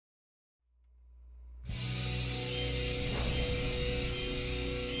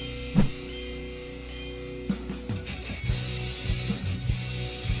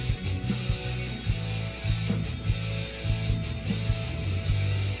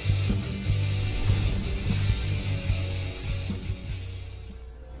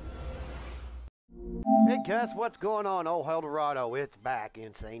Cuss, what's going on? Old Eldorado, it's back.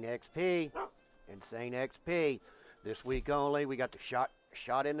 Insane XP. Insane XP. This week only, we got the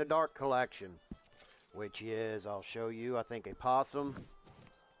Shot in the Dark collection, which is, I'll show you, I think a possum,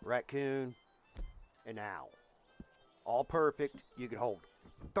 raccoon, and owl. All perfect. You could hold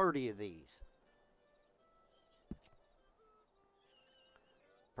 30 of these.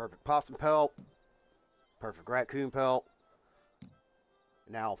 Perfect possum pelt, perfect raccoon pelt,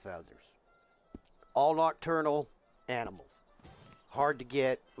 and owl feathers. All nocturnal animals. Hard to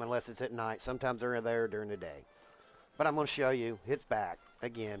get unless it's at night. Sometimes they're there during the day. But I'm going to show you. It's back.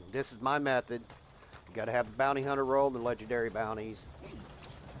 Again, this is my method. You got to have the bounty hunter roll, the legendary bounties.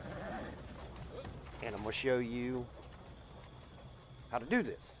 And I'm going to show you how to do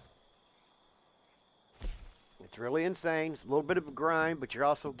this. It's really insane. It's a little bit of a grind, but you're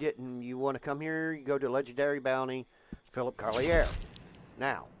also getting, you want to come here, you go to legendary bounty, Philip Carlier.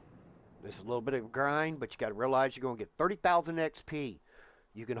 Now, this is a little bit of a grind, but you got to realize you're going to get 30,000 XP.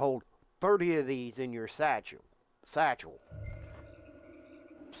 You can hold 30 of these in your satchel.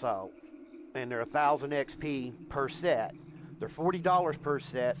 So, and they're 1,000 XP per set. They're $40 per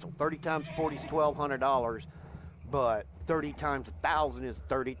set, so 30 times 40 is $1,200. But 30 times 1,000 is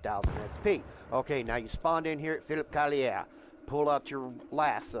 30,000 XP. Okay, now you spawned in here at Philip Carlier. Pull out your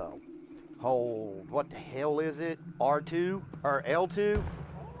lasso. Hold, what the hell is it? R2 or L2?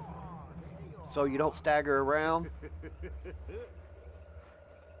 So you don't stagger around.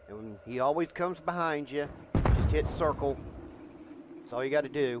 And he always comes behind you. Just hit circle. That's all you got to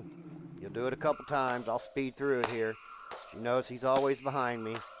do. You'll do it a couple times. I'll speed through it here. You notice he's always behind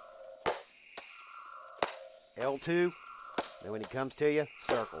me. L2. Then when he comes to you,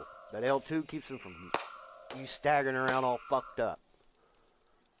 circle. That L2 keeps him from you staggering around all fucked up.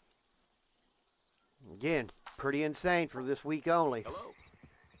 Again, pretty insane for this week only. Hello.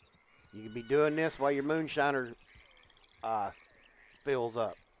 You can be doing this while your moonshiner fills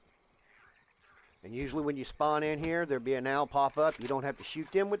up. And usually when you spawn in here, there'll be an owl pop up. You don't have to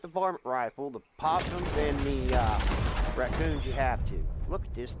shoot them with the varmint rifle. The possums and the raccoons you have to. Look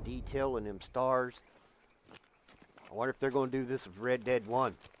at this detail in them stars. I wonder if they're going to do this with Red Dead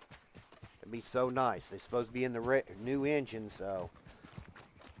 1. It'd be so nice. They're supposed to be in the new engine, so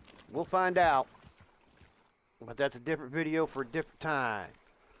we'll find out. But that's a different video for a different time.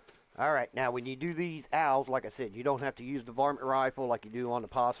 Alright, now when you do these owls, like I said, you don't have to use the varmint rifle like you do on the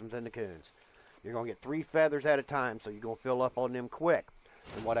possums and the coons. You're going to get 3 feathers at a time, so you're going to fill up on them quick.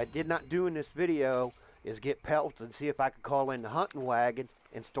 And what I did not do in this video is get pelts and see if I could call in the hunting wagon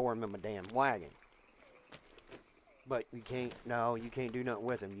and store them in my damn wagon. But you can't, no, you can't do nothing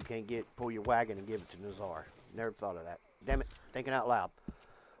with them. You can't pull your wagon and give it to Nazar. Never thought of that. Damn it, thinking out loud.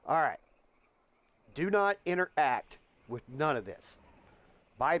 Alright. Do not interact with none of this.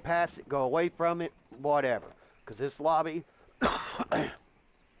 Bypass it, go away from it, whatever. Because this lobby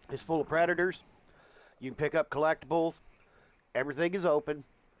is full of predators. You can pick up collectibles. Everything is open.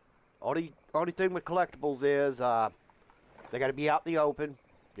 Only thing with collectibles is they got to be out in the open.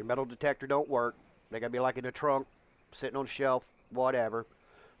 Your metal detector don't work. They got to be like in a trunk, sitting on a shelf, whatever.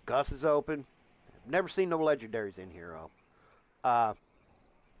 Gus is open. Never seen no legendaries in here, though.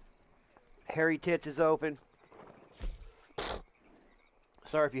 Hairy Tits is open.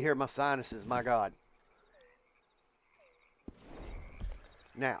 Sorry if you hear my sinuses, my God.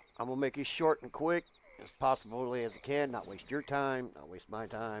 Now, I'm going to make it short and quick as possibly as I can. Not waste your time, not waste my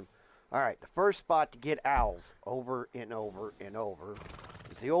time. Alright, the first spot to get owls over and over and over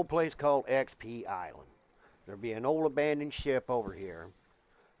is the old place called XP Island. There'll be an old abandoned ship over here.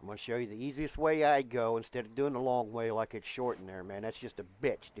 I'm going to show you the easiest way I go instead of doing the long way like it's short in there, man. That's just a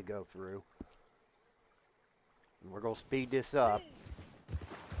bitch to go through. And we're going to speed this up.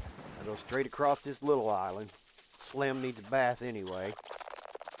 I go straight across this little island. Slim needs a bath anyway.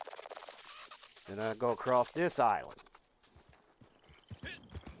 Then I go across this island.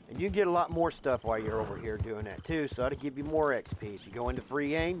 And you get a lot more stuff while you're over here doing that too, so that'll give you more XP. If you go into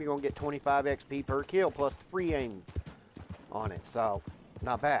free aim, you're going to get 25 XP per kill plus the free aim on it. So,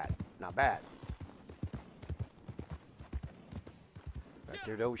 not bad. Not bad. Right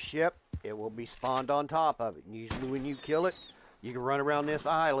there, those ship, it will be spawned on top of it. And usually when you kill it, you can run around this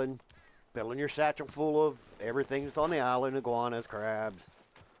island, filling your satchel full of everything that's on the island, iguanas, crabs,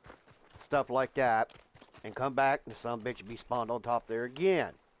 stuff like that, and come back and some bitch will be spawned on top there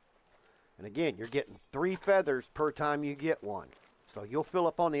again. And again, you're getting 3 feathers per time you get one. So you'll fill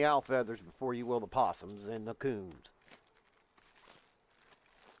up on the owl feathers before you will the possums and the coons.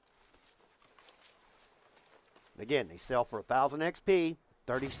 And again, they sell for 1,000 XP,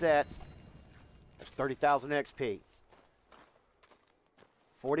 30 sets. That's 30,000 XP.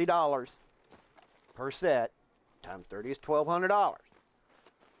 $40. per set. Times 30 is $1,200.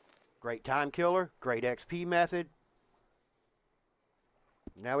 Great time killer, great XP method.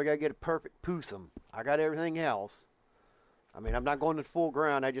 Now we gotta get a perfect Poosum. I got everything else. I mean, I'm not going to full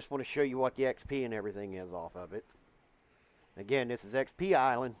ground. I just want to show you what the XP and everything is off of it. Again, this is XP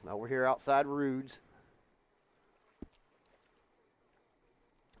Island over here outside Rude's.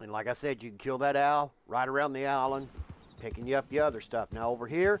 And like I said, you can kill that owl right around the island, picking you up the other stuff. Now over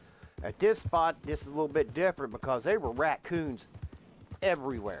here, at this spot, this is a little bit different because they were raccoons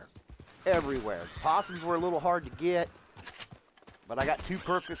everywhere. Everywhere. Possums were a little hard to get, but I got 2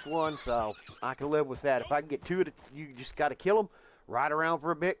 perfect ones, so I can live with that. If I can get 2, you just got to kill them, ride around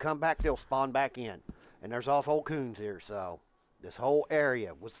for a bit, come back, they'll spawn back in. And there's also coons here, so this whole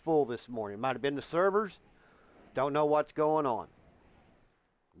area was full this morning. It might have been the servers. Don't know what's going on.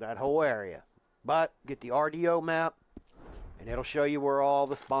 That whole area. But get the RDO map, and it'll show you where all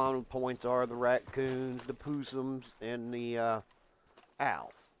the spawn points are, the raccoons, the poosums, and the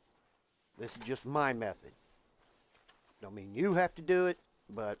owls. This is just my method. Don't mean you have to do it,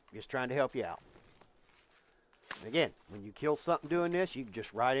 but just trying to help you out. And again, when you kill something doing this, you can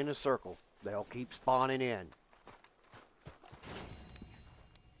just ride in a circle. They'll keep spawning in.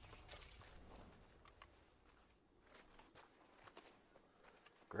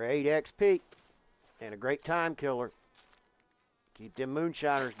 Great XP and a great time killer. Keep them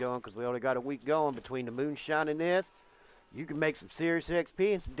moonshiners going because we only got a week going between the moonshine and this. You can make some serious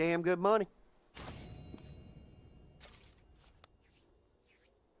XP and some damn good money.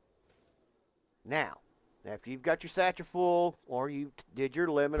 Now, after you've got your satchel full or you did your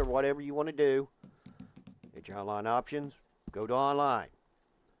limit or whatever you want to do, hit your online options, go to online.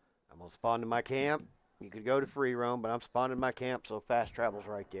 I'm going to spawn to my camp. You could go to free roam, but I'm spawning my camp, so fast travel's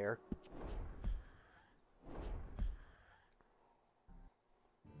right there.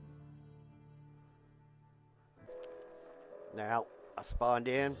 Now, I spawned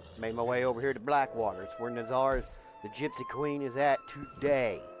in, made my way over here to Blackwater. It's where Nazar, the Gypsy Queen, is at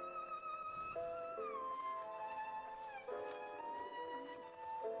today.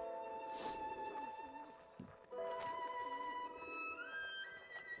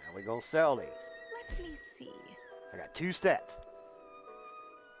 Now we're going to sell these. Let me see. I got 2 sets.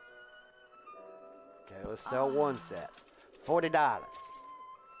 Okay, let's sell 1 set. $40.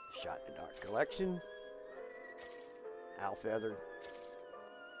 Shot in the Dark Collection. Owl Feather.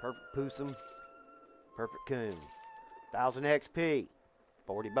 Perfect Poosum. Perfect Coon. 1,000 XP.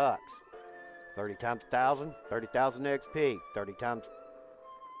 $40. 30 times 1,000. 30,000 XP. 30 times...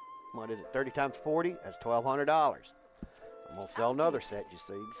 What is it? 30 times 40? That's $1,200. I'm going to sell another set just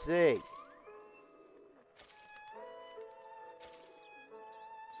so you can see.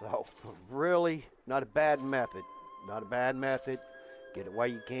 So, really, not a bad method. Not a bad method. Get it while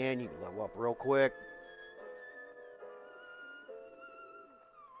you can. You can level up real quick.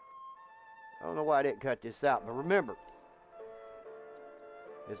 I don't know why I didn't cut this out, but remember,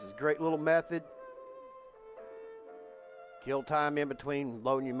 this is a great little method. Kill time in between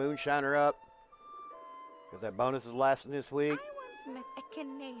loading your moonshiner up, because that bonus is lasting this week. I once met a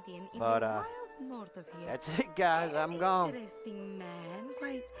Canadian in the wilds north of here. That's it, guys. I'm gone. Interesting man,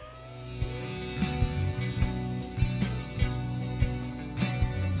 quite